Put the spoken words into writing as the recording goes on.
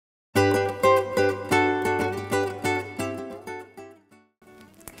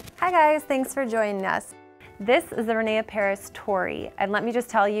Hi guys, thanks for joining us. This is the Rene of Paris Tori, and let me just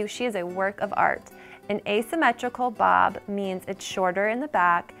tell you, she is a work of art. An asymmetrical bob means it's shorter in the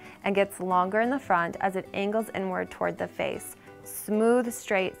back and gets longer in the front as it angles inward toward the face. Smooth,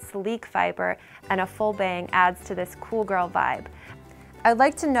 straight, sleek fiber and a full bang adds to this cool girl vibe. I'd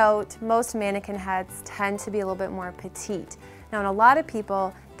like to note most mannequin heads tend to be a little bit more petite. Now in a lot of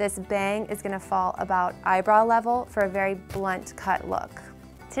people, this bang is going to fall about eyebrow level for a very blunt cut look.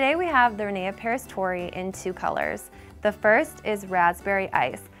 Today we have the Rene of Paris Tori in two colors. The first is raspberry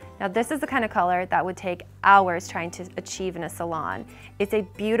ice. Now this is the kind of color that would take hours trying to achieve in a salon. It's a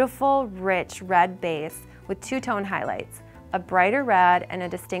beautiful, rich red base with two-tone highlights, a brighter red and a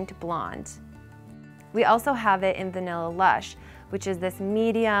distinct blonde. We also have it in Vanilla Lush, which is this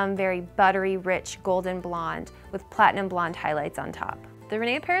medium, very buttery, rich golden blonde with platinum blonde highlights on top. The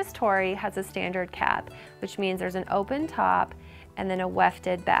Rene of Paris Tori has a standard cap, which means there's an open top and then a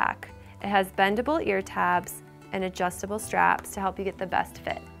wefted back. It has bendable ear tabs and adjustable straps to help you get the best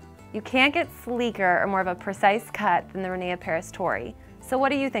fit. You can't get sleeker or more of a precise cut than the Rene of Paris Tori. So what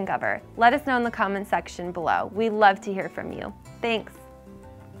do you think of her? Let us know in the comment section below. We love to hear from you. Thanks.